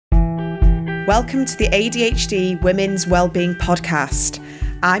Welcome to the ADHD Women's Wellbeing Podcast.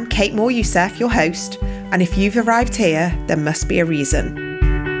 I'm Kate Moore-Youssef, your host, and if you've arrived here, there must be a reason.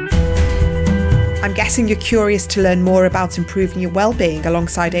 I'm guessing you're curious to learn more about improving your wellbeing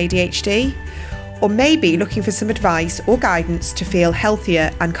alongside ADHD, or maybe looking for some advice or guidance to feel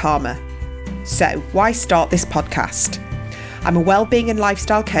healthier and calmer. So, why start this podcast? I'm a wellbeing and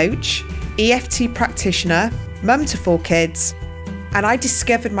lifestyle coach, EFT practitioner, mum to 4 kids, and I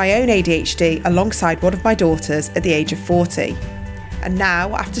discovered my own ADHD alongside one of my daughters at the age of 40. And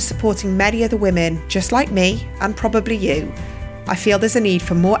now, after supporting many other women just like me, and probably you, I feel there's a need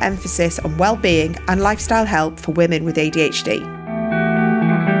for more emphasis on well-being and lifestyle help for women with ADHD.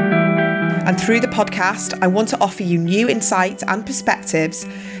 And through the podcast, I want to offer you new insights and perspectives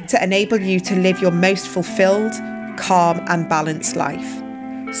to enable you to live your most fulfilled, calm and balanced life.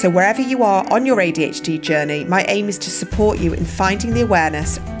 So wherever you are on your ADHD journey, my aim is to support you in finding the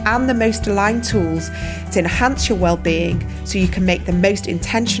awareness and the most aligned tools to enhance your well-being so you can make the most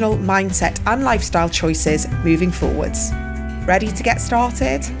intentional mindset and lifestyle choices moving forwards. Ready to get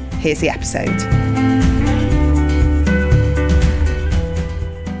started? Here's the episode.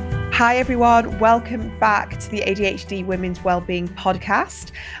 Hi everyone, welcome back to the ADHD Women's Wellbeing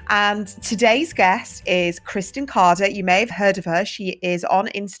Podcast. And today's guest is Kristen Carter. You may have heard of her. She is on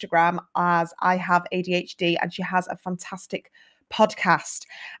Instagram as I Have ADHD and she has a fantastic podcast.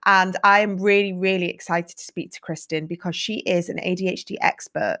 And I am really, really excited to speak to Kristen because she is an ADHD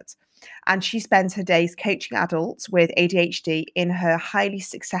expert. And she spends her days coaching adults with ADHD in her highly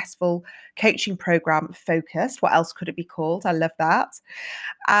successful coaching program, Focused. What else could it be called? I love that.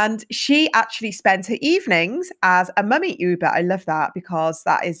 And she actually spends her evenings as a mummy Uber. I love that because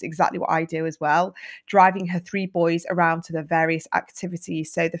that is exactly what I do as well, driving her 3 boys around to their various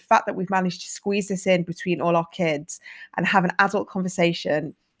activities. So the fact that we've managed to squeeze this in between all our kids and have an adult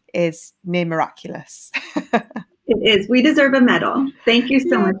conversation is near miraculous. It is. We deserve a medal. Thank you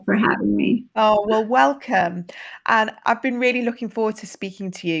so much for having me. Oh, well, welcome. And I've been really looking forward to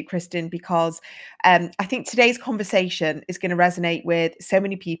speaking to you, Kristen, because I think today's conversation is going to resonate with so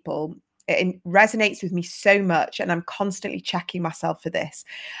many people. It resonates with me so much, and I'm constantly checking myself for this.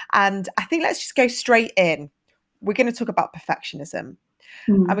 And I think let's just go straight in. We're going to talk about perfectionism.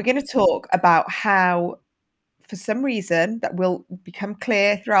 And we're going to talk about how, for some reason that will become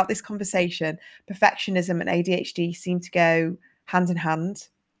clear throughout this conversation, perfectionism and ADHD seem to go hand in hand,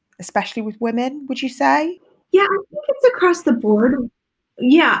 especially with women, would you say? Yeah, I think it's across the board.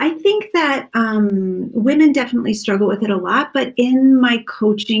 Yeah, I think that women definitely struggle with it a lot, but in my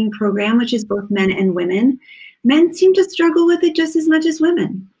coaching program, which is both men and women, men seem to struggle with it just as much as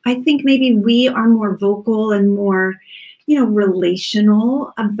women. I think maybe we are more vocal and more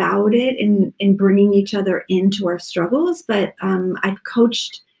relational about it and bringing each other into our struggles. But I've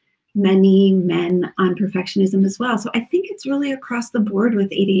coached many men on perfectionism as well. So I think it's really across the board with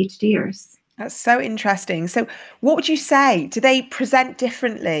ADHDers. That's so interesting. So what would you say? Do they present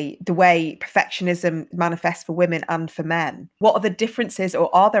differently the way perfectionism manifests for women and for men? What are the differences, or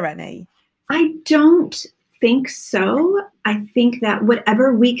are there any? I don't think so. I think that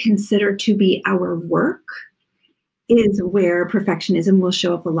whatever we consider to be our work is where perfectionism will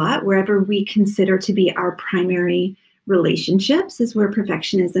show up a lot. Wherever we consider to be our primary relationships is where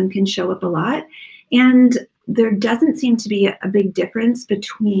perfectionism can show up a lot. And there doesn't seem to be a big difference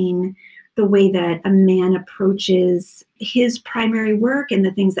between the way that a man approaches his primary work and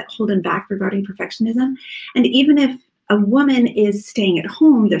the things that hold him back regarding perfectionism. And even if a woman is staying at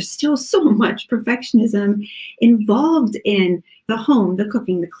home, there's still so much perfectionism involved in the home, the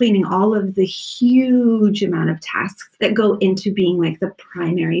cooking, the cleaning, all of the huge amount of tasks that go into being like the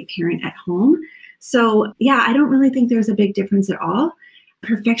primary parent at home. So yeah, I don't really think there's a big difference at all.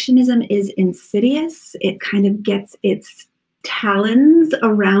 Perfectionism is insidious. It kind of gets its talons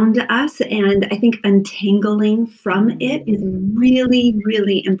around us. And I think untangling from it is really,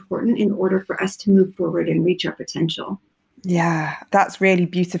 really important in order for us to move forward and reach our potential. Yeah, that's really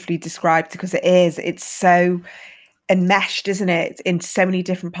beautifully described because it's so enmeshed, isn't it, in so many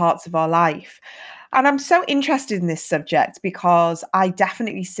different parts of our life. And I'm so interested in this subject because I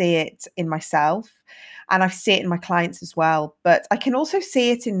definitely see it in myself and I see it in my clients as well. But I can also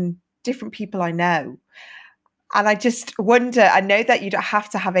see it in different people I know. And I just wonder, I know that you don't have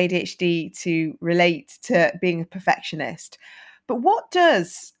to have ADHD to relate to being a perfectionist, but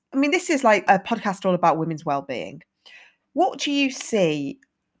this is like a podcast all about women's well-being. What do you see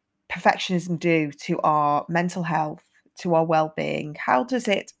perfectionism do to our mental health, to our well-being? How does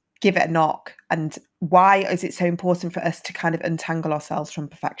it give it a knock? And why is it so important for us to kind of untangle ourselves from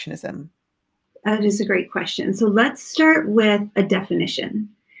perfectionism? That is a great question. So let's start with a definition.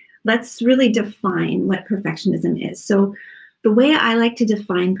 let's really define what perfectionism is. So the way I like to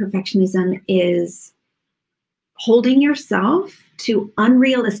define perfectionism is holding yourself to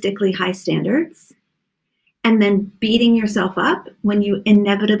unrealistically high standards and then beating yourself up when you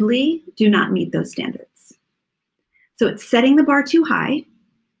inevitably do not meet those standards. So it's setting the bar too high,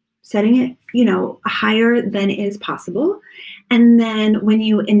 setting it, higher than is possible. And then when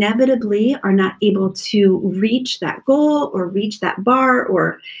you inevitably are not able to reach that goal or reach that bar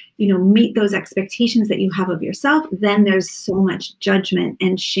or, meet those expectations that you have of yourself, then there's so much judgment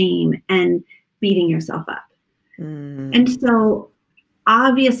and shame and beating yourself up. And so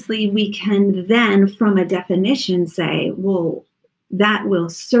obviously we can then, from a definition, say, well, that will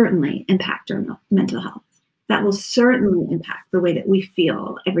certainly impact our mental health. That will certainly impact the way that we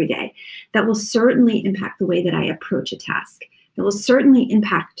feel every day. That will certainly impact the way that I approach a task. That will certainly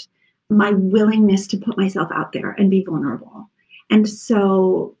impact my willingness to put myself out there and be vulnerable. And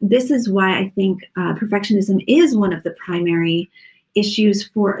so this is why I think perfectionism is one of the primary issues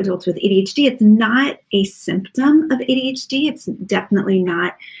for adults with ADHD. It's not a symptom of ADHD. It's definitely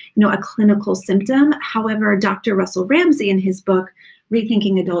not, a clinical symptom. However, Dr. Russell Ramsey, in his book,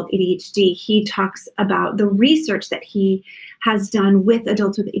 Rethinking Adult ADHD, he talks about the research that he has done with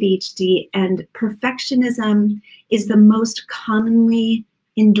adults with ADHD, and perfectionism is the most commonly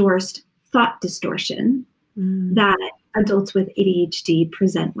endorsed thought distortion that adults with ADHD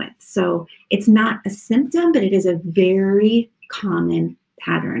present with. So it's not a symptom, but it is a very common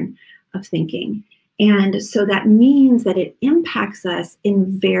pattern of thinking. And so that means that it impacts us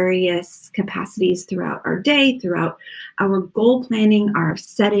in various capacities throughout our day, throughout our goal planning, our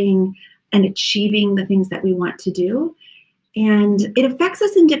setting, and achieving the things that we want to do. And it affects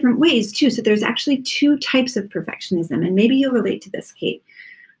us in different ways too. So there's actually two types of perfectionism, and maybe you'll relate to this, Kate.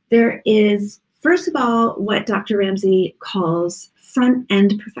 There is, first of all, what Dr. Ramsey calls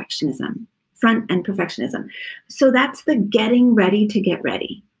front-end perfectionism. Front-end perfectionism. So that's the getting ready to get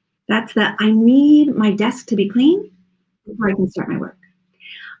ready. That's the, I need my desk to be clean before I can start my work.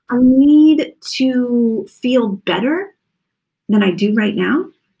 I need to feel better than I do right now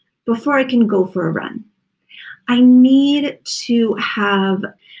before I can go for a run. I need to have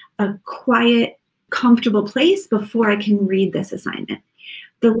a quiet, comfortable place before I can read this assignment.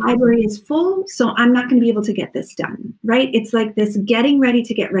 The library is full, so I'm not going to be able to get this done, right? It's like this getting ready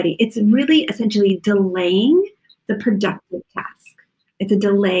to get ready. It's really essentially delaying the productive task. It's a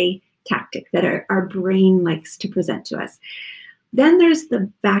delay tactic that our brain likes to present to us. Then there's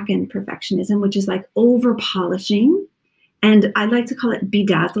the back-end perfectionism, which is like over-polishing. And I like to call it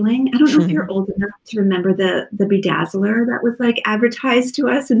bedazzling. I don't know if you're old enough to remember the bedazzler that was like advertised to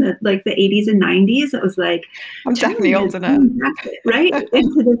us in the 80s and 90s. It was like, I'm definitely old enough, right?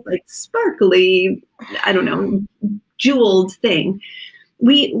 Into this like sparkly, I don't know, jeweled thing.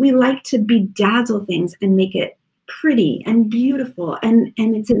 We like to bedazzle things and make it pretty and beautiful. And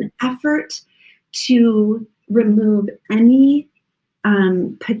it's an effort to remove any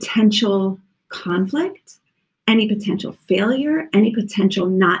potential conflict, any potential failure, any potential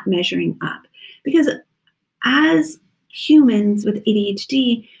not measuring up. Because as humans with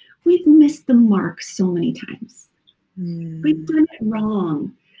ADHD, we've missed the mark so many times. We've done it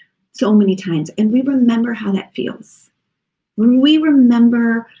wrong so many times. And we remember how that feels. We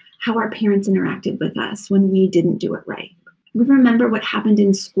remember how our parents interacted with us when we didn't do it right. We remember what happened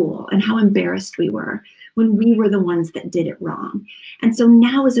in school and how embarrassed we were when we were the ones that did it wrong. And so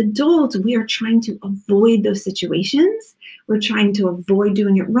now as adults, we are trying to avoid those situations. We're trying to avoid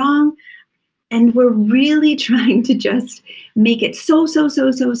doing it wrong. And we're really trying to just make it so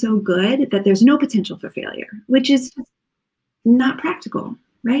good that there's no potential for failure, which is just not practical,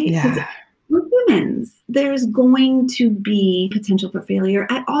 right? Yeah. We're humans. There's going to be potential for failure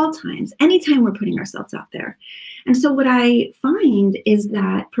at all times, anytime we're putting ourselves out there. And so what I find is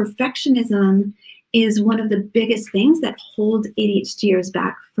that perfectionism is one of the biggest things that hold ADHDers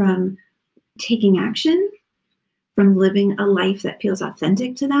back from taking action, from living a life that feels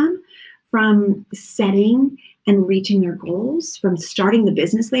authentic to them, from setting and reaching their goals, from starting the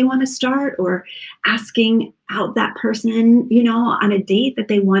business they want to start, or asking out that person, on a date that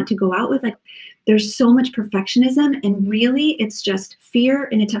they want to go out with. Like, there's so much perfectionism, and really it's just fear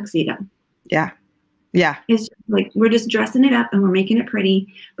in a tuxedo. Yeah. Yeah. It's just like, we're just dressing it up and we're making it pretty,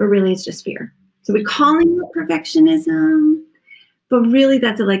 but really it's just fear. So we're calling it perfectionism, but really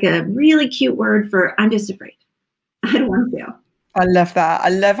that's like a really cute word for, I'm just afraid. I don't want to fail. I love that. I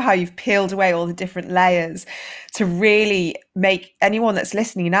love how you've peeled away all the different layers to really make anyone that's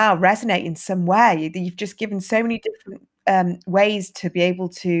listening now resonate in some way. You've just given so many different ways to be able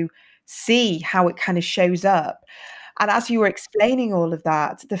to see how it kind of shows up. And as you were explaining all of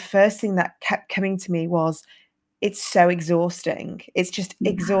that, the first thing that kept coming to me was, it's so exhausting. It's just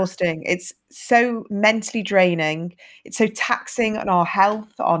Yeah. exhausting. It's so mentally draining. It's so taxing on our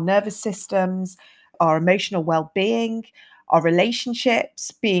health, our nervous systems, our emotional well-being, our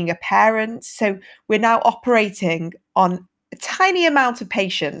relationships, being a parent. So we're now operating on a tiny amount of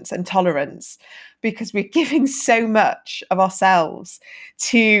patience and tolerance because we're giving so much of ourselves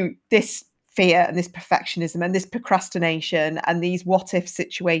to this fear and this perfectionism and this procrastination and these what if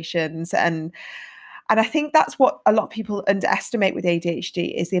situations. And I think that's what a lot of people underestimate with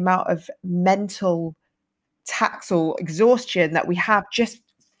ADHD is the amount of mental tax or exhaustion that we have just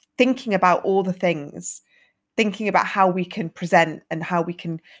thinking about all the things, thinking about how we can present and how we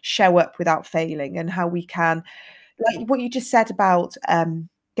can show up without failing and how we can, like what you just said about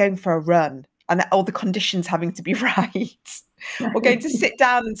going for a run and all the conditions having to be right. Or going to sit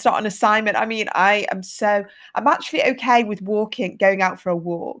down and start an assignment. I mean, I'm actually okay with going out for a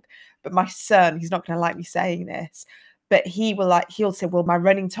walk, but my son, he's not going to like me saying this, but he'll say, well, my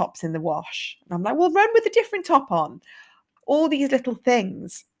running top's in the wash. And I'm like, well, run with a different top on. All these little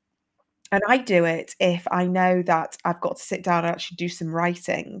things. And I do it if I know that I've got to sit down and actually do some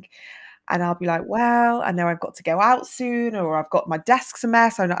writing. And I'll be like, well, I know I've got to go out soon, or I've got my desk's a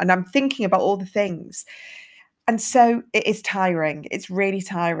mess, and I'm thinking about all the things. And so it is tiring. It's really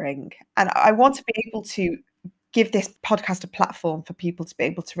tiring. And I want to be able to give this podcast a platform for people to be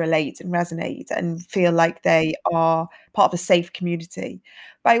able to relate and resonate and feel like they are part of a safe community.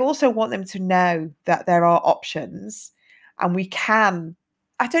 But I also want them to know that there are options and we can,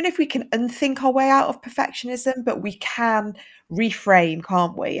 I don't know if we can unthink our way out of perfectionism, but we can reframe,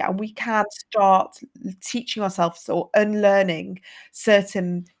 can't we? And we can start teaching ourselves or unlearning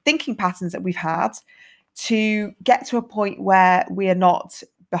certain thinking patterns that we've had to get to a point where we are not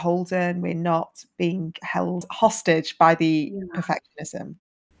beholden, we're not being held hostage by the perfectionism.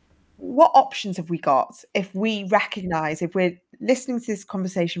 What options have we got if we recognize, if we're listening to this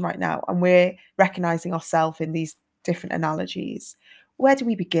conversation right now and we're recognizing ourselves in these different analogies? Where do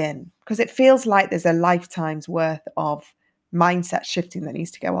we begin? Because it feels like there's a lifetime's worth of mindset shifting that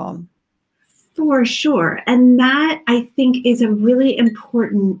needs to go on. For sure. And that, I think, is a really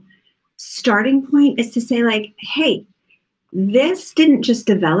important starting point, is to say, like, hey, this didn't just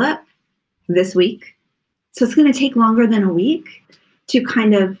develop this week. So it's going to take longer than a week to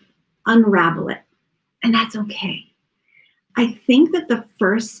kind of unravel it. And that's okay. I think that the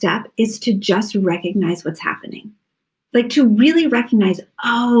first step is to just recognize what's happening. Like to really recognize,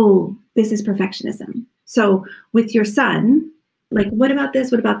 oh, this is perfectionism. So with your son, like, what about this?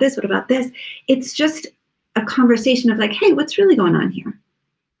 What about this? What about this? It's just a conversation of like, hey, what's really going on here?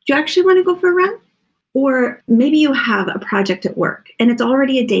 Do you actually want to go for a run? Or maybe you have a project at work and it's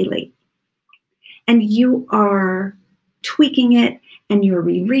already a day late and you are tweaking it and you're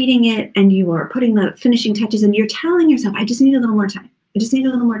rereading it and you are putting the finishing touches and you're telling yourself, I just need a little more time. I just need a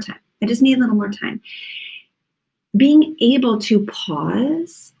little more time. I just need a little more time. Being able to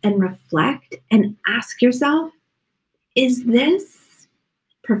pause and reflect and ask yourself, is this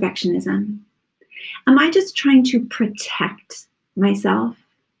perfectionism? Am I just trying to protect myself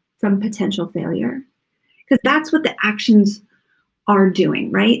from potential failure? Because that's what the actions are doing,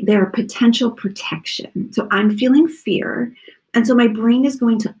 right? They're potential protection. So I'm feeling fear. And so my brain is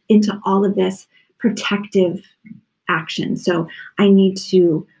going into all of this protective action. So I need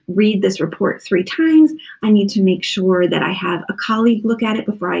to read this report 3 times. I need to make sure that I have a colleague look at it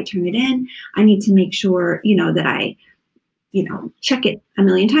before I turn it in. I need to make sure, that I, check it a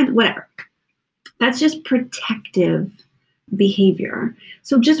million times, whatever. That's just protective behavior.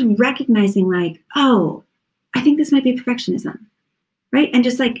 So just recognizing like, oh, I think this might be perfectionism, right? And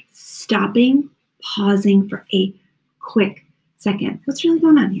just like stopping, pausing for a quick second. What's really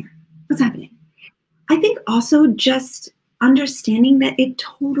going on here? What's happening? I think also just understanding that it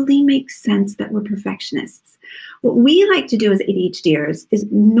totally makes sense that we're perfectionists. What we like to do as ADHDers is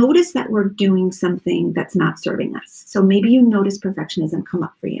notice that we're doing something that's not serving us. So maybe you notice perfectionism come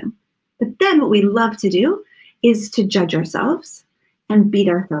up for you. But then what we love to do is to judge ourselves and beat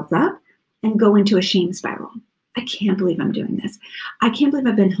ourselves up and go into a shame spiral. I can't believe I'm doing this. I can't believe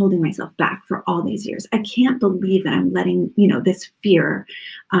I've been holding myself back for all these years. I can't believe that I'm letting, this fear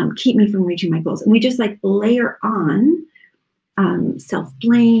keep me from reaching my goals. And we just like layer on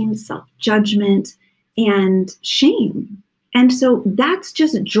self-blame, self-judgment, and shame. And so that's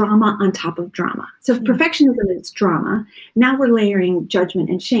just drama on top of drama. So if perfectionism is drama, now we're layering judgment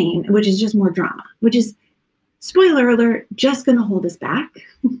and shame, which is just more drama, which is, spoiler alert, just going to hold us back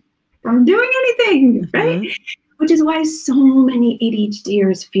from doing anything, right? Which is why so many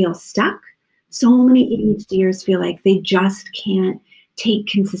ADHDers feel stuck, So many ADHDers feel like they just can't take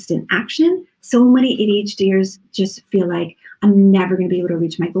consistent action. So many ADHDers just feel like I'm never going to be able to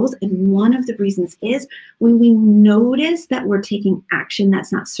reach my goals. And one of the reasons is when we notice that we're taking action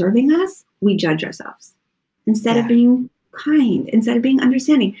that's not serving us, we judge ourselves instead of being kind, instead of being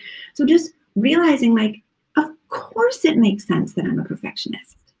understanding. So just realizing, like, of course it makes sense that I'm a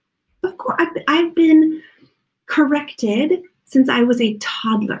perfectionist. Of course, I've been corrected since I was a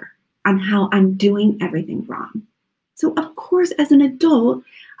toddler on how I'm doing everything wrong. So, of course, as an adult,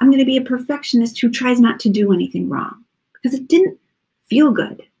 I'm going to be a perfectionist who tries not to do anything wrong because it didn't feel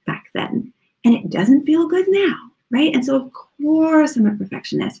good back then and it doesn't feel good now, right? And so, of course, I'm a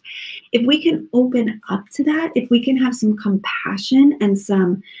perfectionist. If we can open up to that, if we can have some compassion and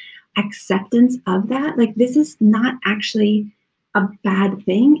some acceptance of that, like, this is not actually a bad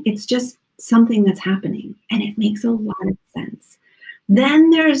thing, it's just something that's happening and it makes a lot of sense. Then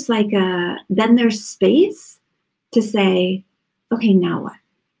there's space to say, okay, now what?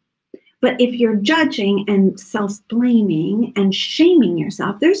 But if you're judging and self-blaming and shaming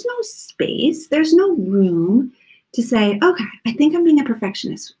yourself, there's no space, there's no room to say, okay, I think I'm being a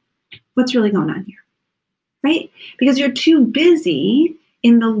perfectionist. What's really going on here? Right? Because you're too busy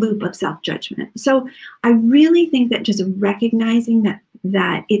in the loop of self-judgment. So I really think that just recognizing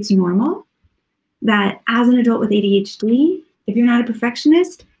that it's normal, that as an adult with ADHD, if you're not a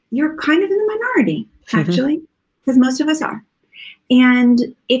perfectionist, you're kind of in the minority, actually, because most of us are.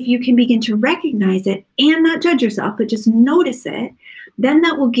 And if you can begin to recognize it and not judge yourself, but just notice it, then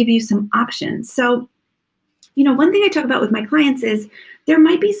that will give you some options. So, one thing I talk about with my clients is there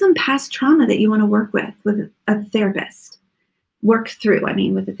might be some past trauma that you want to work with a therapist. With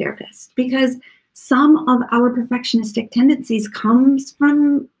a therapist, because some of our perfectionistic tendencies comes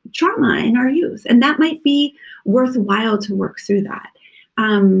from trauma in our youth, and that might be worthwhile to work through that.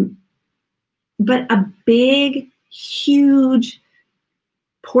 But a big, huge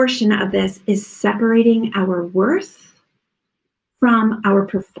portion of this is separating our worth from our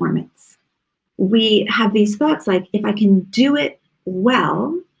performance. We have these thoughts like, if I can do it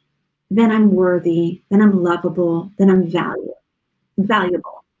well, then I'm worthy, then I'm lovable, then I'm valuable.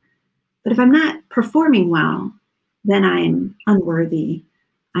 But if I'm not performing well, then I'm unworthy.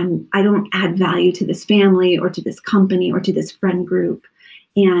 I don't add value to this family or to this company or to this friend group.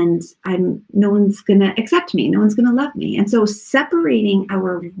 And no one's going to accept me. No one's going to love me. And so separating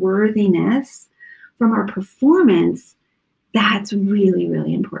our worthiness from our performance, that's really,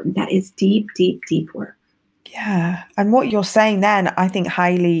 really important. That is deep, deep, deep work. Yeah. And what you're saying then, I think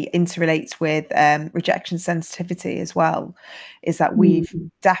highly interrelates with rejection sensitivity as well, is that we've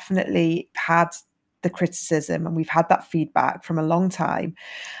definitely had the criticism and we've had that feedback from a long time.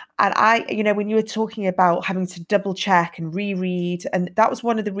 And when you were talking about having to double check and reread, and that was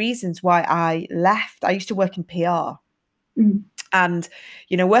one of the reasons why I left. I used to work in PR. And,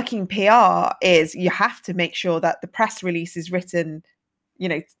 working in PR is you have to make sure that the press release is written,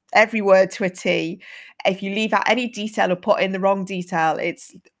 every word to a T. If you leave out any detail or put in the wrong detail,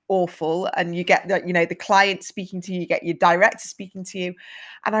 it's awful. And you get the client speaking to you, you get your director speaking to you.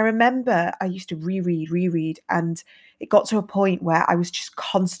 And I remember I used to reread, and it got to a point where I was just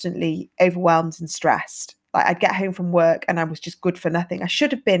constantly overwhelmed and stressed. Like, I'd get home from work and I was just good for nothing. I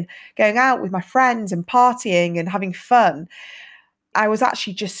should have been going out with my friends and partying and having fun. I was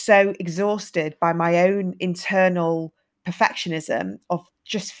actually just so exhausted by my own internal perfectionism of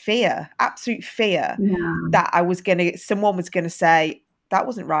just fear, absolute fear that someone was going to say, that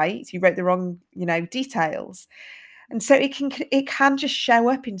wasn't right. You wrote the wrong, details. And so it can just show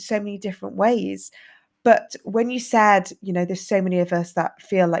up in so many different ways. But when you said, there's so many of us that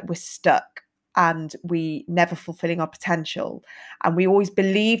feel like we're stuck and we never fulfilling our potential, and we always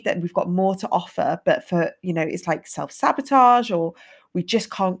believe that we've got more to offer, but for, it's like self-sabotage, or we just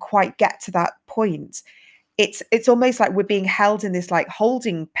can't quite get to that point. It's almost like we're being held in this like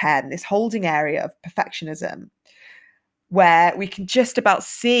holding pen, this holding area of perfectionism, where we can just about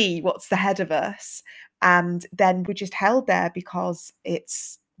see what's ahead of us. And then we're just held there because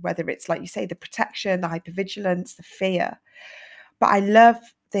whether it's like you say, the protection, the hypervigilance, the fear. But I love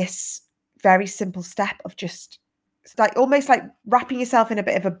this very simple step of just like almost like wrapping yourself in a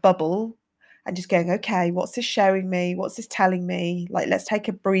bit of a bubble and just going, okay, what's this showing me? What's this telling me? Like, let's take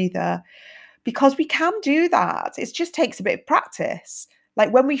a breather, because we can do that. It just takes a bit of practice.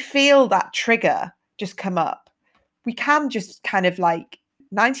 Like, when we feel that trigger just come up, we can just kind of like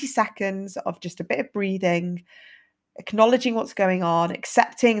 90 seconds of just a bit of breathing, acknowledging what's going on,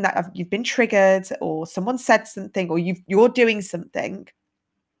 accepting that you've been triggered, or someone said something, or you're doing something.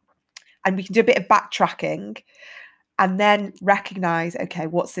 And we can do a bit of backtracking and then recognize, okay,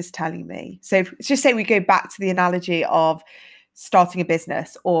 what's this telling me? So let's just say we go back to the analogy of starting a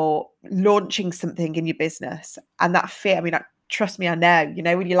business or launching something in your business, and that fear, I mean, trust me, I know,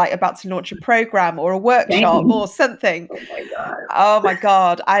 when you're like about to launch a program or a workshop or something. Oh my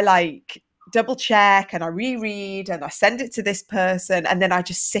God. I like double check and I reread and I send it to this person, and then I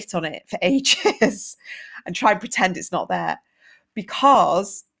just sit on it for ages and try and pretend it's not there,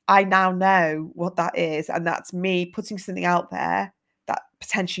 because I now know what that is. And that's me putting something out there that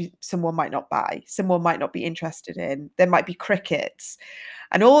potentially someone might not buy, someone might not be interested in. There might be crickets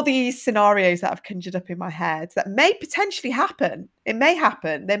and all these scenarios that I've conjured up in my head that may potentially happen. It may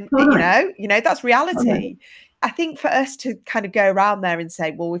happen. Then, that's reality. I think for us to kind of go around there and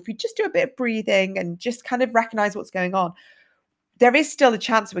say, well, if we just do a bit of breathing and just kind of recognize what's going on, there is still a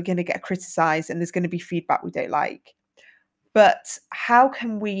chance we're going to get criticized and there's going to be feedback we don't like. But how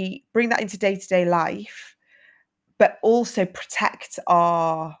can we bring that into day-to-day life, but also protect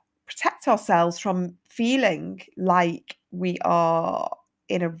ourselves from feeling like we are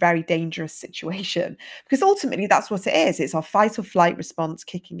in a very dangerous situation? Because ultimately that's what it is. It's our fight or flight response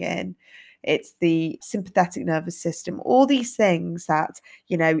kicking in. It's the sympathetic nervous system, all these things that,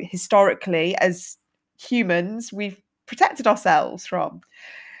 historically as humans, we've protected ourselves from.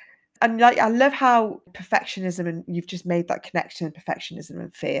 And I love how perfectionism, and you've just made that connection, perfectionism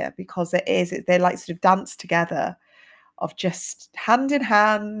and fear, because they like sort of dance together, of just hand in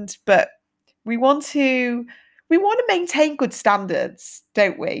hand. But we want to maintain good standards,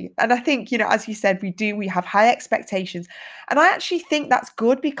 don't we? And I think, as you said, we have high expectations. And I actually think that's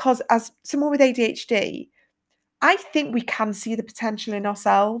good, because as someone with ADHD, I think we can see the potential in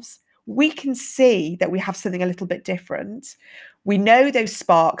ourselves. We can see that we have something a little bit different. We know those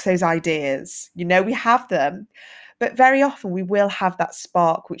sparks, those ideas, we have them, but very often we will have that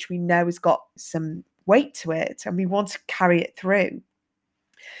spark which we know has got some weight to it and we want to carry it through.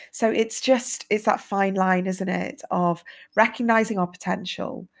 So it's that fine line, isn't it, of recognizing our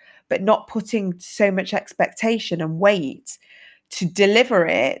potential, but not putting so much expectation and weight to deliver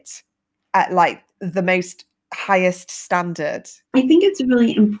it at like the most highest standard. I think it's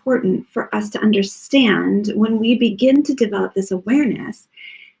really important for us to understand, when we begin to develop this awareness,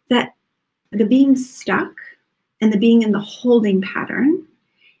 that the being stuck and the being in the holding pattern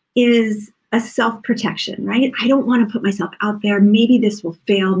is a self-protection, right? I don't want to put myself out there. Maybe this will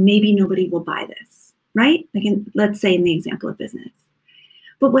fail. Maybe nobody will buy this, right? Let's say in the example of business.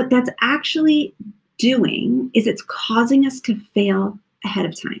 But what that's actually doing is it's causing us to fail ahead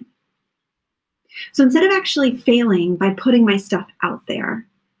of time. So instead of actually failing by putting my stuff out there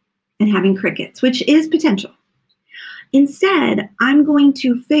and having crickets, which is potential, instead, I'm going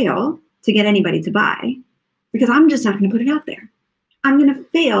to fail to get anybody to buy because I'm just not going to put it out there. I'm going to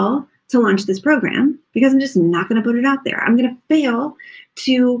fail to launch this program because I'm just not going to put it out there. I'm going to fail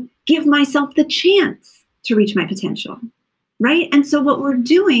to give myself the chance to reach my potential, right? And so what we're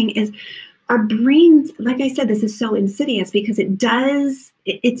doing is our brains, like I said, this is so insidious because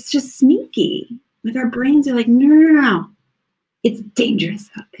it's just sneaky. Like our brains are like, no. It's dangerous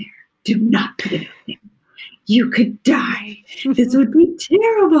out there. Do not put it out there. You could die. This would be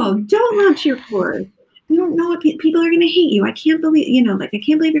terrible. Don't launch your course. You don't know what people are going to hate you. I can't believe, I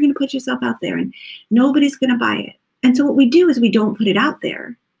can't believe you're going to put yourself out there and nobody's going to buy it. And so what we do is we don't put it out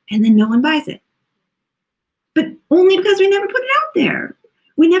there and then no one buys it. But only because we never put it out there.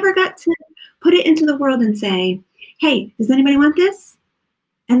 We never got to put it into the world and say, hey, does anybody want this?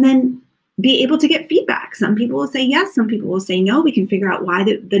 And then be able to get feedback. Some people will say yes. Some people will say no. We can figure out why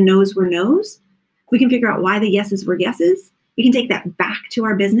the no's were no's. We can figure out why the yeses were yeses. We can take that back to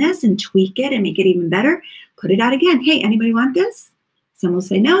our business and tweak it and make it even better. Put it out again. Hey, anybody want this? Some will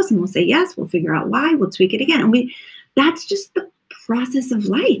say no. Some will say yes. We'll figure out why. We'll tweak it again. And that's just the process of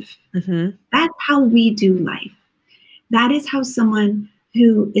life. Mm-hmm. That's how we do life. That is how someone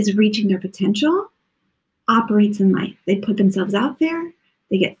who is reaching their potential operates in life. They put themselves out there.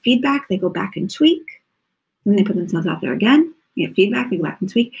 They get feedback. They go back and tweak. And they put themselves out there again. They get feedback. They go back and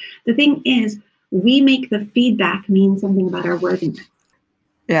tweak. The thing is, we make the feedback mean something about our worthiness.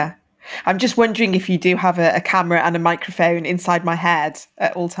 Yeah. I'm just wondering if you do have a camera and a microphone inside my head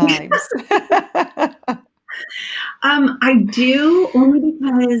at all times. I do, only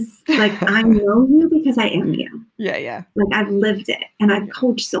because I know you because I am you. Yeah. I've lived it and I've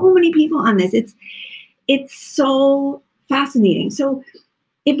coached so many people on this. It's so fascinating. So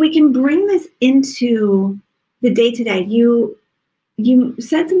if we can bring this into the day-to-day, you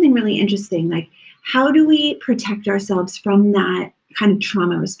said something really interesting, how do we protect ourselves from that kind of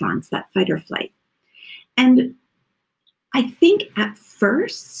trauma response, that fight or flight? And I think at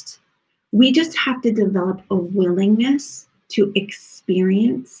first We just have to develop a willingness to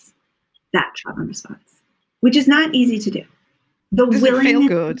experience that trauma response, which is not easy to do. The Does it feel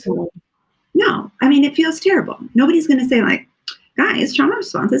willingness good? no, I mean, it feels terrible. Nobody's going to say, like, guys, trauma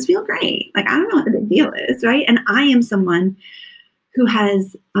responses feel great. Like, I don't know what the big deal is, right? And I am someone who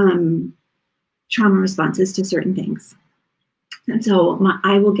has trauma responses to certain things. And so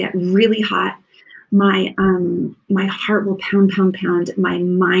I will get really hot. My heart will pound, pound, pound. My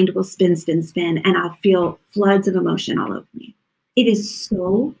mind will spin, spin, spin, and I'll feel floods of emotion all over me. It is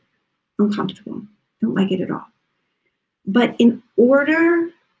so uncomfortable. Don't like it at all. But in order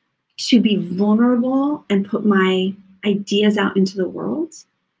to be vulnerable and put my ideas out into the world,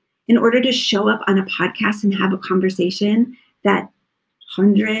 in order to show up on a podcast and have a conversation that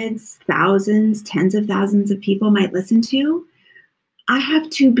hundreds, thousands, tens of thousands of people might listen to, I have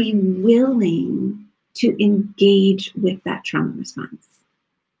to be willing to engage with that trauma response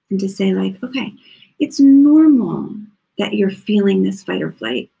and to say, like, okay, it's normal that you're feeling this fight or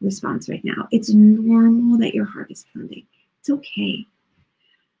flight response right now. It's normal that your heart is pounding. It's okay.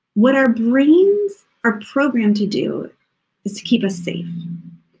 What our brains are programmed to do is to keep us safe.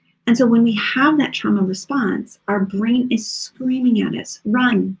 And so when we have that trauma response, our brain is screaming at us,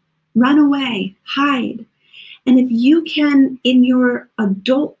 run away, hide. And if you can, in your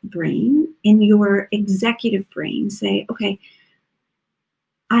adult brain, in your executive brain, say, okay,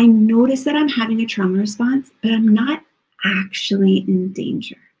 I notice that I'm having a trauma response, but I'm not actually in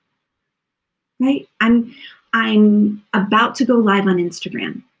danger, right? I'm about to go live on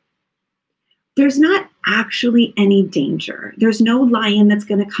Instagram. There's not actually any danger. There's no lion that's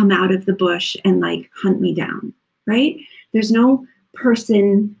going to come out of the bush and like hunt me down, right? There's no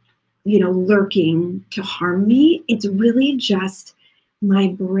person, lurking to harm me. It's really just my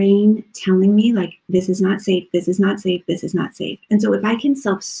brain telling me, like, this is not safe, this is not safe, this is not safe. And so if I can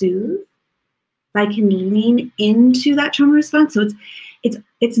self-soothe, if I can lean into that trauma response, so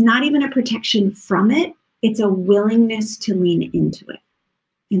it's not even a protection from it, it's a willingness to lean into it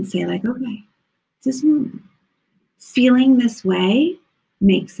and say, like, okay, this is normal. Feeling this way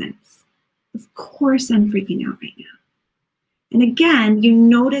makes sense. Of course I'm freaking out right now. And again, you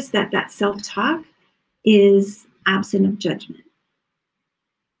notice that self-talk is absent of judgment,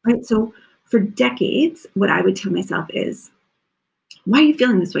 right? So for decades, what I would tell myself is, why are you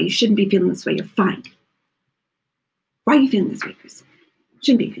feeling this way? You shouldn't be feeling this way. You're fine. Why are you feeling this way, Kristen? You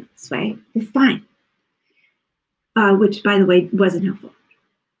shouldn't be feeling this way. You're fine. Which, by the way, wasn't helpful.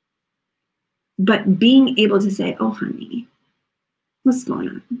 But being able to say, oh, honey, what's going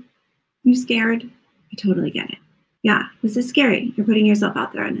on? You scared? I totally get it. Yeah, this is scary. You're putting yourself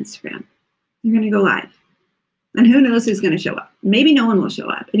out there on Instagram. You're going to go live. And who knows who's going to show up? Maybe no one will show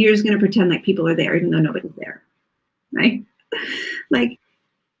up. And you're just going to pretend like people are there, even though nobody's there. Right? Like,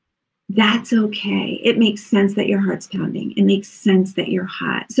 that's okay. It makes sense that your heart's pounding. It makes sense that you're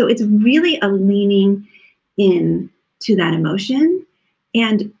hot. So it's really a leaning in to that emotion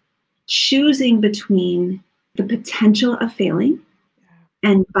and choosing between the potential of failing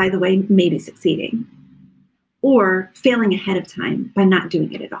and, by the way, maybe succeeding, or failing ahead of time by not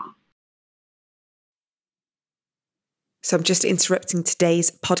doing it at all. So I'm just interrupting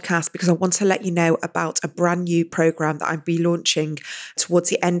today's podcast because I want to let you know about a brand new program that I'm relaunching towards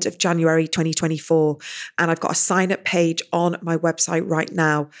the end of January 2024. And I've got a sign-up page on my website right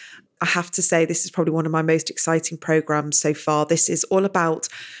now. I have to say, this is probably one of my most exciting programs so far. This is all about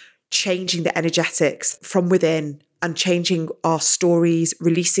changing the energetics from within and changing our stories,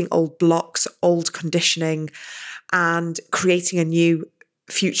 releasing old blocks, old conditioning, and creating a new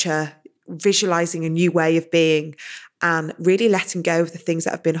future, visualizing a new way of being, and really letting go of the things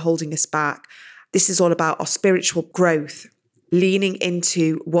that have been holding us back. This is all about our spiritual growth, leaning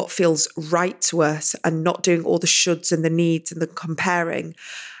into what feels right to us and not doing all the shoulds and the needs and the comparing,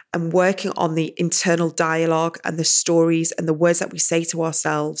 and working on the internal dialogue and the stories and the words that we say to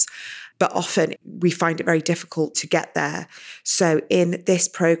ourselves. But often we find it very difficult to get there. So in this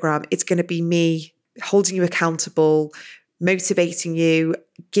program, it's going to be me holding you accountable, motivating you,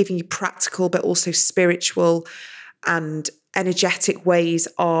 giving you practical but also spiritual and energetic ways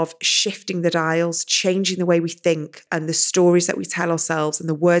of shifting the dials, changing the way we think and the stories that we tell ourselves and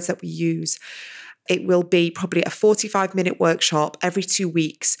the words that we use. It will be probably a 45-minute workshop every 2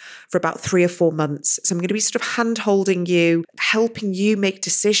 weeks for about 3 or 4 months. So I'm going to be sort of hand-holding you, helping you make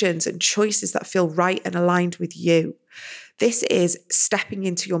decisions and choices that feel right and aligned with you. This is stepping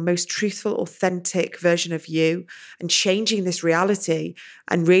into your most truthful, authentic version of you and changing this reality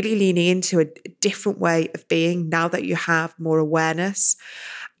and really leaning into a different way of being now that you have more awareness.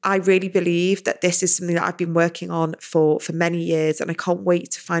 I really believe that this is something that I've been working on for many years, and I can't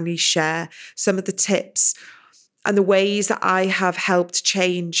wait to finally share some of the tips and the ways that I have helped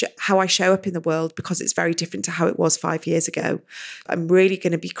change how I show up in the world, because it's very different to how it was 5 years ago. I'm really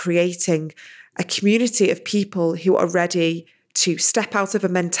going to be creating a community of people who are ready to step out of a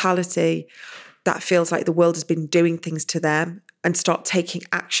mentality that feels like the world has been doing things to them and start taking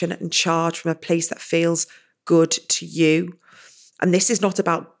action and charge from a place that feels good to you. And this is not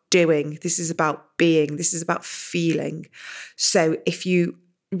about doing, this is about being, this is about feeling. So if you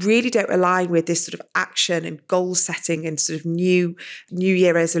really don't align with this sort of action and goal setting and sort of new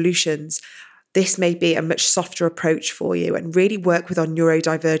year resolutions, this may be a much softer approach for you, and really work with our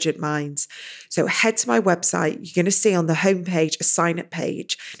neurodivergent minds. So head to my website. You're going to see on the homepage a sign up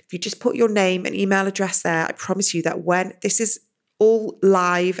page. If you just put your name and email address there, I promise you that when this is all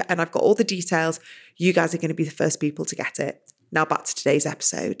live and I've got all the details, you guys are going to be the first people to get it. Now back to today's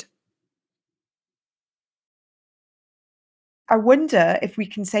episode. I wonder if we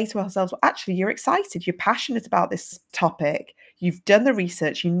can say to ourselves, well, actually, you're excited, you're passionate about this topic, you've done the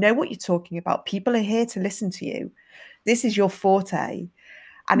research, you know what you're talking about, people are here to listen to you. This is your forte,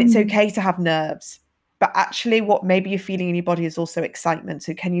 and it's okay to have nerves. But actually, what maybe you're feeling in your body is also excitement.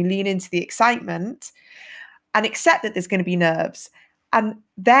 So can you lean into the excitement and accept that there's going to be nerves? And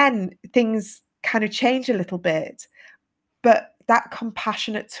then things kind of change a little bit. But that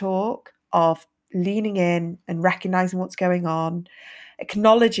compassionate talk of leaning in and recognizing what's going on,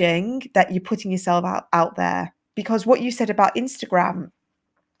 acknowledging that you're putting yourself out there. Because what you said about Instagram,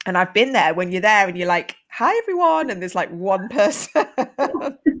 and I've been there, when you're there and you're like, hi, everyone. And there's like one person.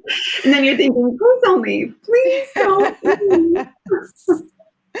 And then you're thinking, please don't leave. Please don't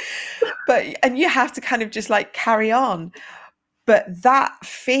leave. And you have to kind of just like carry on. But that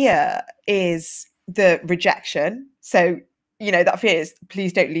fear is the rejection. So, that fear is,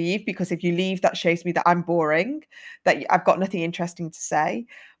 please don't leave, because if you leave, that shows me that I'm boring, that I've got nothing interesting to say.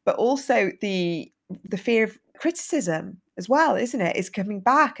 But also the fear of criticism as well, isn't it? Is coming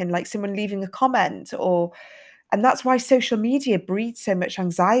back and like someone leaving a comment, and that's why social media breeds so much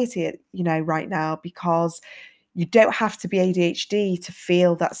anxiety, right now, because you don't have to be ADHD to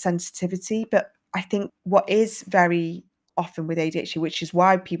feel that sensitivity. But I think what is very often with ADHD, which is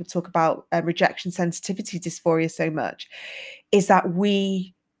why people talk about rejection sensitivity dysphoria so much, is that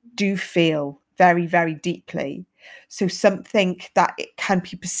we do feel very, very deeply. So something that it can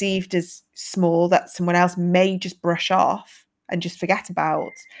be perceived as small, that someone else may just brush off and just forget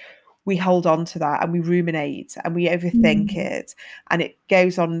about, we hold on to that and we ruminate and we overthink it, and it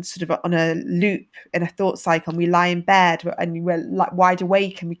goes on sort of on a loop in a thought cycle, and we lie in bed and we're like wide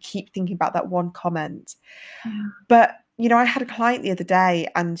awake and we keep thinking about that one comment. But I had a client the other day,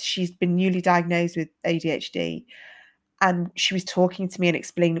 and she's been newly diagnosed with ADHD, and she was talking to me and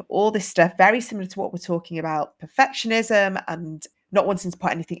explaining all this stuff very similar to what we're talking about, perfectionism and not wanting to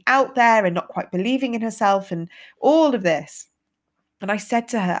put anything out there and not quite believing in herself and all of this. And I said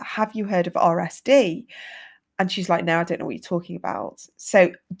to her, have you heard of RSD? And she's like, no, I don't know what you're talking about.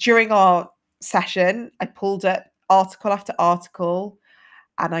 So during our session, I pulled up article after article,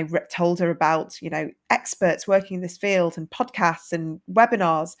 and I told her about, experts working in this field and podcasts and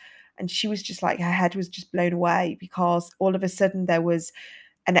webinars. And she was just like, her head was just blown away, because all of a sudden there was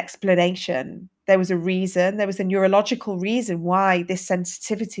an explanation. There was a reason, there was a neurological reason why this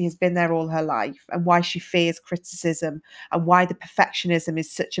sensitivity has been there all her life, and why she fears criticism, and why the perfectionism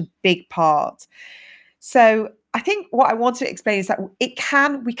is such a big part. So I think what I want to explain is that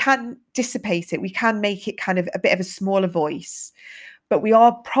we can dissipate it. We can make it kind of a bit of a smaller voice, but we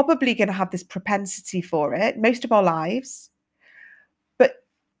are probably going to have this propensity for it most of our lives. But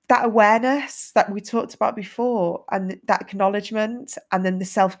that awareness that we talked about before, and that acknowledgement, and then the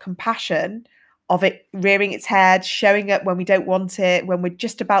self-compassion of it rearing its head, showing up when we don't want it, when we're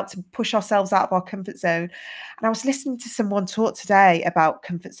just about to push ourselves out of our comfort zone. And I was listening to someone talk today about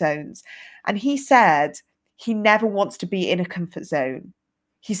comfort zones, and he said he never wants to be in a comfort zone.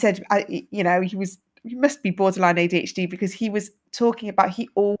 He said, he must be borderline ADHD, because he was talking about he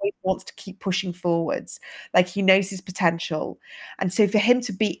always wants to keep pushing forwards, like he knows his potential. And so for him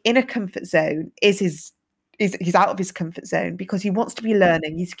to be in a comfort zone is he's out of his comfort zone, because he wants to be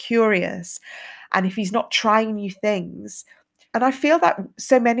learning, he's curious. And if he's not trying new things, and I feel that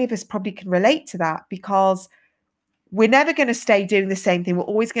so many of us probably can relate to that, because we're never going to stay doing the same thing. We're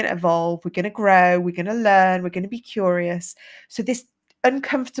always going to evolve, we're going to grow, we're going to learn, we're going to be curious. So this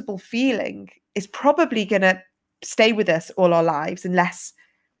uncomfortable feeling is probably going to stay with us all our lives, unless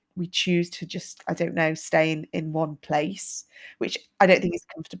we choose to just, I don't know, stay in one place, which I don't think is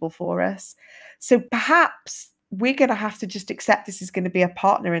comfortable for us. So perhaps we're going to have to just accept this is going to be a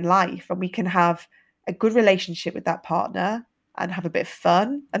partner in life, and we can have a good relationship with that partner and have a bit of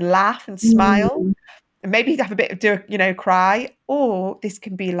fun and laugh and smile and maybe have a bit of cry. Or this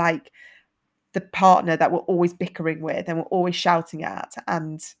can be like the partner that we're always bickering with and we're always shouting at.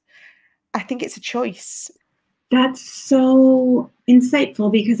 And I think it's a choice. That's so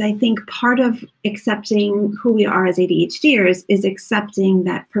insightful, because I think part of accepting who we are as ADHDers is accepting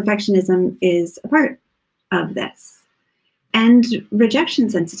that perfectionism is a part of this, and rejection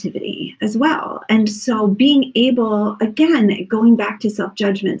sensitivity as well. And so being able, again, going back to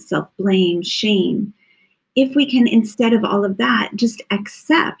self-judgment, self-blame, shame, if we can, instead of all of that, just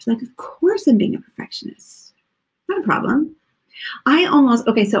accept, like, of course I'm being a perfectionist. Not a problem.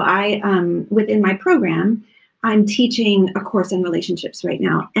 Within my program, I'm teaching a course on relationships right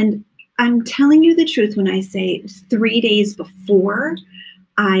now. And I'm telling you the truth when I say 3 days before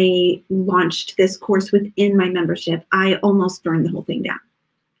I launched this course within my membership, I almost burned the whole thing down.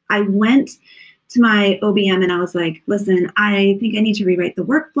 I went to my OBM and I was like, listen, I think I need to rewrite the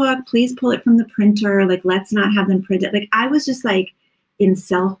workbook. Please pull it from the printer. Like, let's not have them print it. Like, I was just like in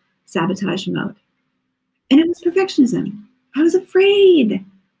self-sabotage mode. And it was perfectionism. I was afraid.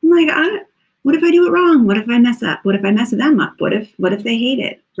 I'm like, what if I do it wrong? What if I mess up? What if I mess them up? What if they hate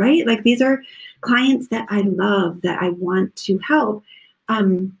it, right? Like, these are clients that I love, that I want to help.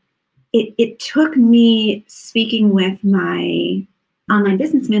 It took me speaking with my online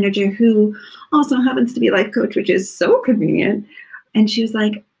business manager, who also happens to be a life coach, which is so convenient. And she was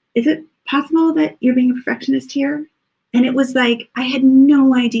like, is it possible that you're being a perfectionist here? And it was like, I had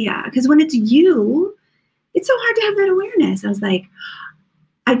no idea, because when it's you, it's so hard to have that awareness.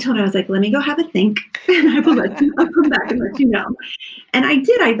 I told her, I was like, let me go have a think, and I'll come back and let you know. And I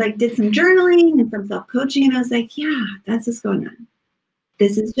did. I did some journaling and some self-coaching, and I was like, yeah, that's what's going on.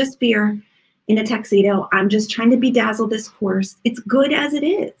 This is just fear in a tuxedo. I'm just trying to bedazzle this course. It's good as it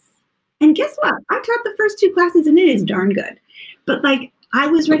is. And guess what? I taught the first 2 classes and it is darn good. But I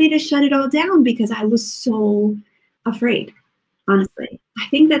was ready to shut it all down because I was so afraid, honestly. I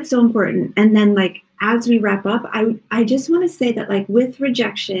think that's so important. And then as we wrap up, I just want to say that with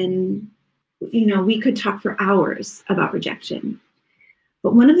rejection, we could talk for hours about rejection.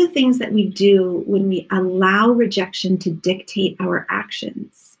 But one of the things that we do when we allow rejection to dictate our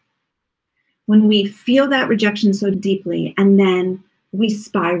actions, when we feel that rejection so deeply and then we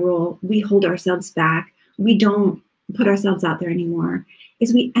spiral, we hold ourselves back, we don't put ourselves out there anymore,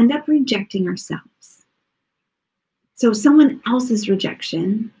 is we end up rejecting ourselves. So someone else's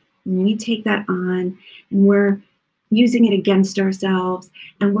rejection, when we take that on and we're using it against ourselves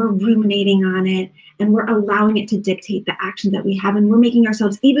and we're ruminating on it and we're allowing it to dictate the action that we have, and we're making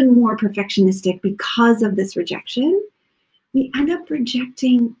ourselves even more perfectionistic because of this rejection, we end up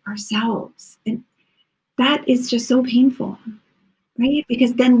rejecting ourselves. And that is just so painful, right?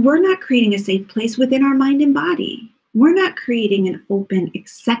 Because then we're not creating a safe place within our mind and body. We're not creating an open,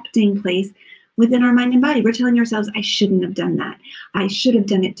 accepting place within our mind and body. We're telling ourselves, I shouldn't have done that. I should have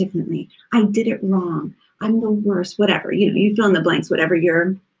done it differently. I did it wrong. I'm the worst, whatever. You fill in the blanks, whatever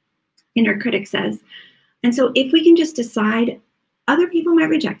your inner critic says. And so if we can just decide, other people might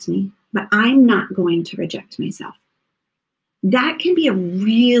reject me, but I'm not going to reject myself. That can be a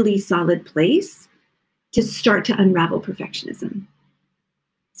really solid place to start to unravel perfectionism.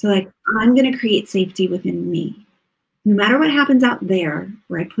 So I'm going to create safety within me. No matter what happens out there,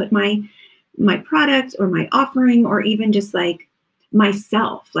 where I put my product or my offering, or even just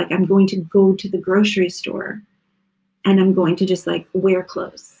myself, I'm going to go to the grocery store and I'm going to just wear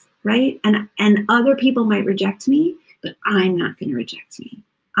clothes, right? And other people might reject me, but I'm not going to reject me.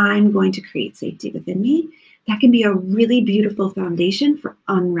 I'm going to create safety within me. That can be a really beautiful foundation for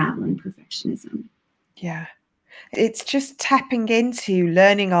unraveling perfectionism. Yeah. It's just tapping into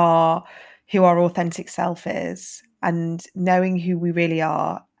learning who our authentic self is and knowing who we really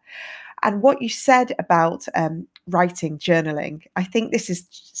are. And what you said about writing, journaling, I think this is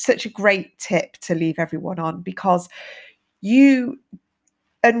such a great tip to leave everyone on, because you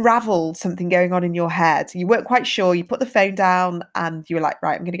unraveled something going on in your head. You weren't quite sure. You put the phone down and you were like,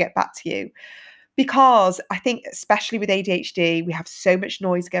 right, I'm going to get back to you. Because I think, especially with ADHD, we have so much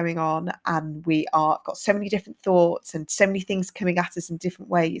noise going on and got so many different thoughts and so many things coming at us in different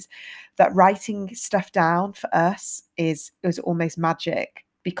ways, that writing stuff down for us is almost magic,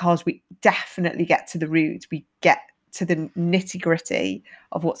 because we definitely get to the root. We get to the nitty gritty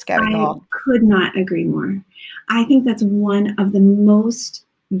of what's going on. I could not agree more. I think that's one of the most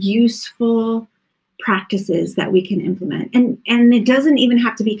useful practices that we can implement. And it doesn't even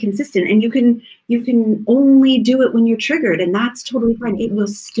have to be consistent. And you can only do it when you're triggered, and that's totally fine. It will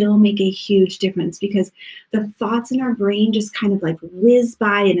still make a huge difference because the thoughts in our brain just kind of like whiz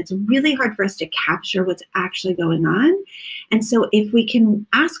by, and it's really hard for us to capture what's actually going on. And so if we can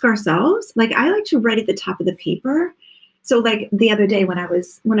ask ourselves, like I like to write at the top of the paper. So like the other day when I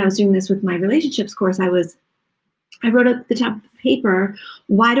was doing this with my relationships course, I wrote at the top of the paper,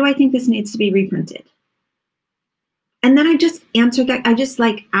 why do I think this needs to be reprinted? And then I just answered that. I just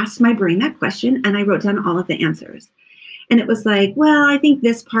like asked my brain that question, and I wrote down all of the answers. And it was like, well, I think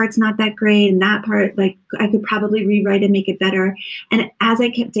this part's not that great, and that part, like I could probably rewrite and make it better. And as I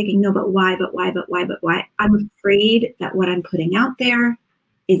kept thinking, no, but why, I'm afraid that what I'm putting out there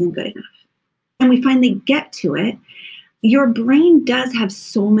isn't good enough. And we finally get to it. Your brain does have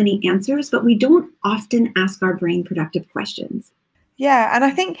so many answers, but we don't often ask our brain productive questions. Yeah. And I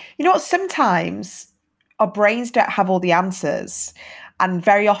think, you know what, sometimes our brains don't have all the answers. And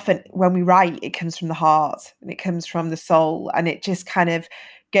very often when we write, it comes from the heart and it comes from the soul. And it just kind of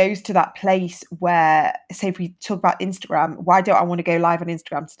goes to that place where, say, if we talk about Instagram, why don't I want to go live on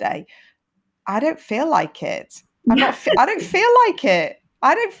Instagram today? I don't feel like it. I don't feel like it.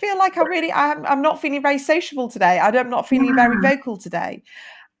 I don't feel like I'm not feeling very sociable today. I'm not feeling very vocal today.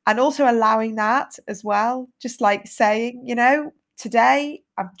 And also allowing that as well, just like saying, you know, today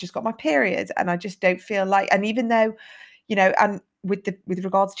I've just got my period and I just don't feel like, and even though, you know, and with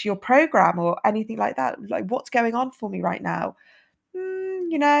regards to your program or anything like that, like what's going on for me right now?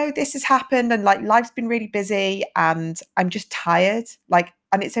 You know, this has happened and like life's been really busy and I'm just tired. Like,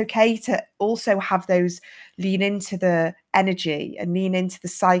 and it's okay to also have those, lean into the energy and lean into the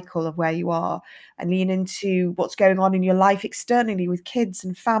cycle of where you are and lean into what's going on in your life externally with kids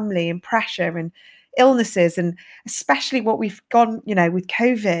and family and pressure and illnesses, and especially what we've gone, you know, with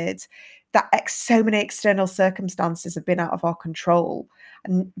COVID, that so many external circumstances have been out of our control.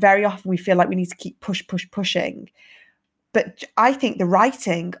 And very often we feel like we need to keep pushing. But I think the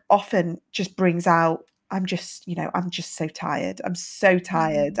writing often just brings out, I'm just so tired. I'm so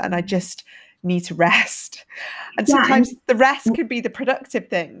tired and I just need to rest. And sometimes the rest could be the productive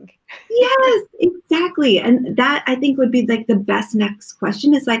thing. Yes, exactly. And that I think would be like the best next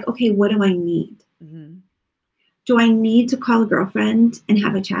question is like, okay, what do I need? Mm-hmm. Do I need to call a girlfriend and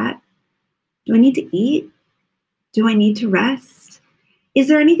have a chat? Do I need to eat? Do I need to rest? Is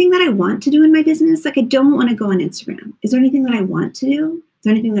there anything that I want to do in my business? Like, I don't want to go on Instagram. Is there anything that I want to do? Is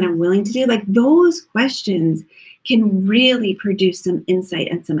there anything that I'm willing to do? Like, those questions can really produce some insight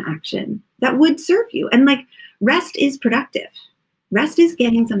and some action that would serve you. And like, rest is productive. Rest is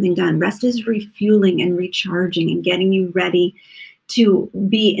getting something done. Rest is refueling and recharging and getting you ready to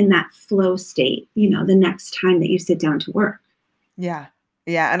be in that flow state, you know, the next time that you sit down to work. Yeah.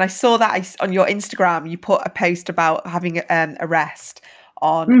 Yeah. And I saw that on your Instagram, you put a post about having a rest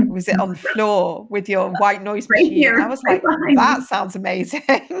on, was it on the floor with your white noise machine? Here, I was like, that sounds amazing.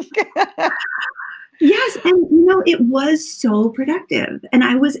 Yes. And, you know, it was so productive. And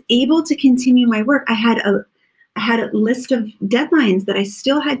I was able to continue my work. I had a list of deadlines that I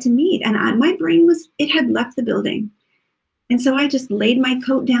still had to meet. And my brain had left the building. And so I just laid my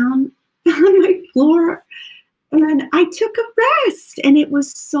coat down on my floor and I took a rest, and it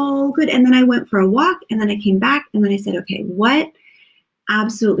was so good. And then I went for a walk, and then I came back, and then I said, okay, what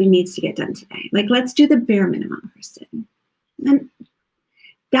absolutely needs to get done today? Like, let's do the bare minimum, Kristen. And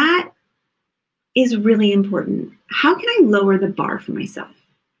that is really important. How can I lower the bar for myself?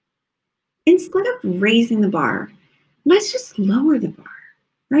 Instead of raising the bar, let's just lower the bar,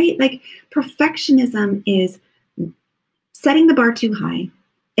 right? Like, perfectionism is setting the bar too high,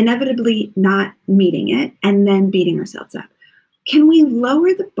 inevitably not meeting it, and then beating ourselves up. Can we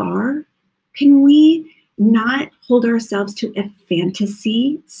lower the bar? Can we not hold ourselves to a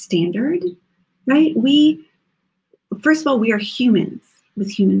fantasy standard, right? First of all, we are humans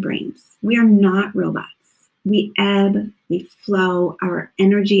with human brains. We are not robots. We ebb, we flow, our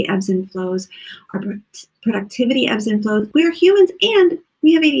energy ebbs and flows, our productivity ebbs and flows. We are humans and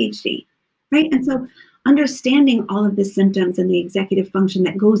we have ADHD, right? And so understanding all of the symptoms and the executive function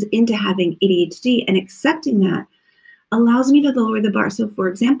that goes into having ADHD and accepting that allows me to lower the bar. So for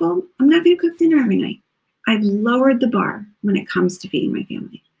example, I'm not going to cook dinner every night. I've lowered the bar when it comes to feeding my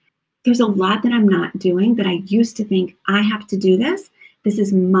family. There's a lot that I'm not doing that I used to think I have to do this. This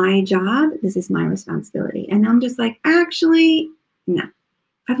is my job. This is my responsibility. And I'm just like, actually, no,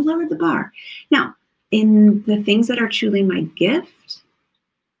 I've lowered the bar. Now, in the things that are truly my gift,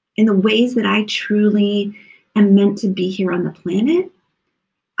 in the ways that I truly am meant to be here on the planet,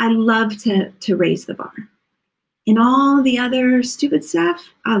 I love to raise the bar. In all the other stupid stuff,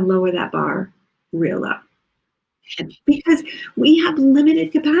 I lower that bar reel up. Because we have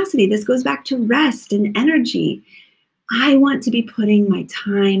limited capacity. This goes back to rest and energy. I want to be putting my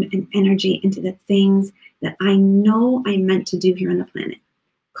time and energy into the things that I know I'm meant to do here on the planet.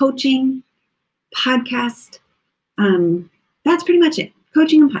 Coaching, podcast, that's pretty much it.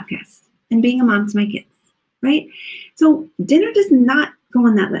 Coaching and podcast and being a mom to my kids, right? So dinner does not go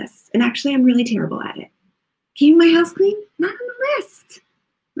on that list. And actually, I'm really terrible at it. Keeping my house clean, not on the list,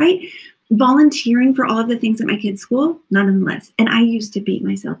 right? Volunteering for all of the things at my kids' school, not on the list. And I used to beat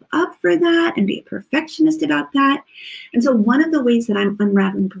myself up for that and be a perfectionist about that. And so one of the ways that I'm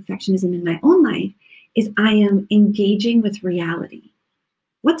unraveling perfectionism in my own life is I am engaging with reality.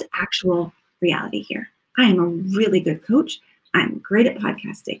 What's actual reality here? I am a really good coach. I'm great at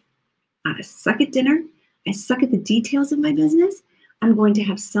podcasting. I suck at dinner. I suck at the details of my business. I'm going to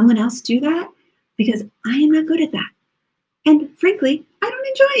have someone else do that because I am not good at that. And frankly, I don't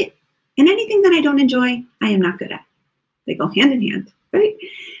enjoy it. And anything that I don't enjoy, I am not good at. They go hand in hand, right?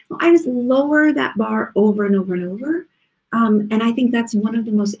 Well, I just lower that bar over and over and over. And I think that's one of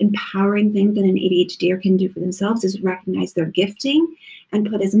the most empowering things that an ADHDer can do for themselves is recognize their gifting and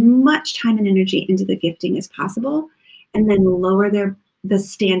put as much time and energy into the gifting as possible, and then lower the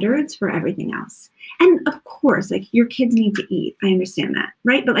standards for everything else. And of course, like your kids need to eat. I understand that,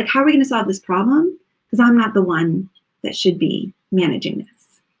 right? But like, how are we going to solve this problem? Because I'm not the one that should be managing this.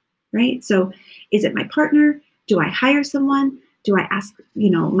 Right? So is it my partner? Do I hire someone? Do I ask,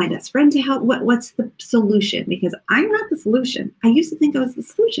 my best friend to help? What's the solution? Because I'm not the solution. I used to think I was the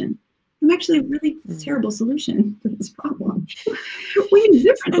solution. I'm actually a really terrible solution to this problem. We need a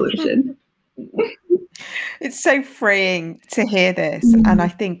different solution. It's so freeing to hear this. And I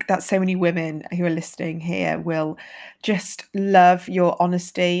think that so many women who are listening here will just love your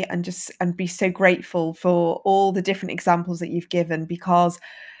honesty and be so grateful for all the different examples that you've given, because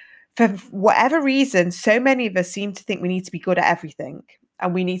for whatever reason, so many of us seem to think we need to be good at everything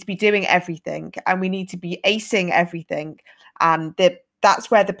and we need to be doing everything and we need to be acing everything. And that's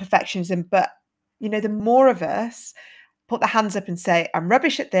where the perfectionism, but the more of us put the hands up and say, I'm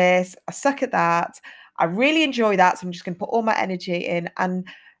rubbish at this, I suck at that, I really enjoy that, so I'm just going to put all my energy in. And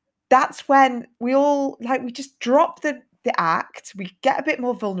that's when we all we just drop the act, we get a bit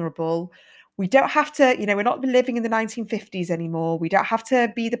more vulnerable. We don't have to, we're not living in the 1950s anymore. We don't have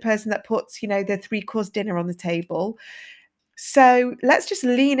to be the person that puts, the 3-course dinner on the table. So let's just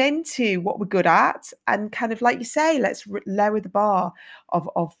lean into what we're good at and kind of, like you say, let's lower the bar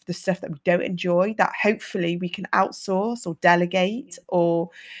of the stuff that we don't enjoy, that hopefully we can outsource or delegate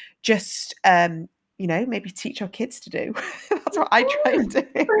or just, maybe teach our kids to do. That's what I try and do.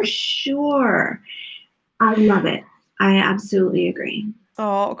 For sure. I love it. I absolutely agree.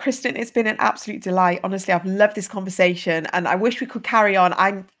 Oh, Kristen, it's been an absolute delight. Honestly, I've loved this conversation and I wish we could carry on.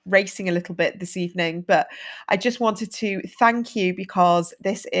 I'm racing a little bit this evening, but I just wanted to thank you because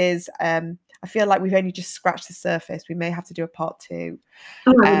this is, I feel like we've only just scratched the surface. We may have to do a part 2.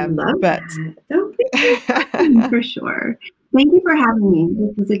 Oh, I love that. Don't be for sure. Thank you for having me.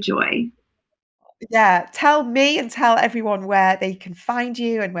 This was a joy. Yeah. Tell me and tell everyone where they can find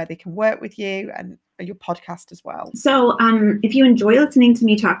you and where they can work with you and your podcast as well. So if you enjoy listening to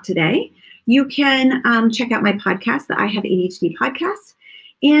me talk today, you can check out my podcast, the I Have ADHD podcast.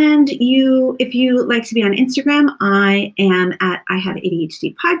 And if you like to be on Instagram, I am at I Have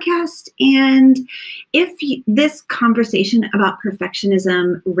ADHD podcast. And if this conversation about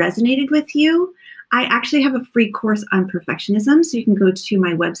perfectionism resonated with you, I actually have a free course on perfectionism. So you can go to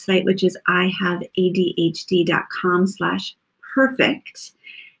my website, which is ihaveadhd.com/perfect,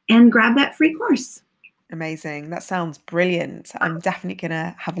 and grab that free course. Amazing. That sounds brilliant. I'm definitely going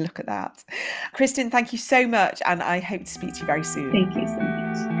to have a look at that. Kristen, thank you so much. And I hope to speak to you very soon. Thank you so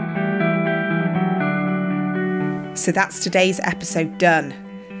much. So that's today's episode done.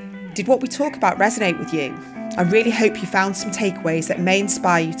 Did what we talk about resonate with you? I really hope you found some takeaways that may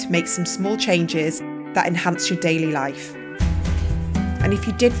inspire you to make some small changes that enhance your daily life. And if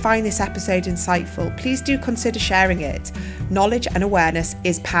you did find this episode insightful, please do consider sharing it. Knowledge and awareness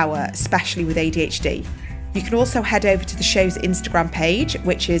is power, especially with ADHD. You can also head over to the show's Instagram page,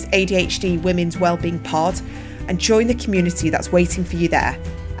 which is ADHD Women's Wellbeing Pod, and join the community that's waiting for you there.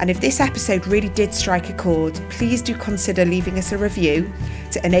 And if this episode really did strike a chord, please do consider leaving us a review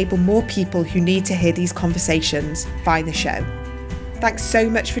to enable more people who need to hear these conversations find the show. Thanks so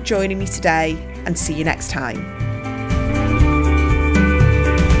much for joining me today, and see you next time.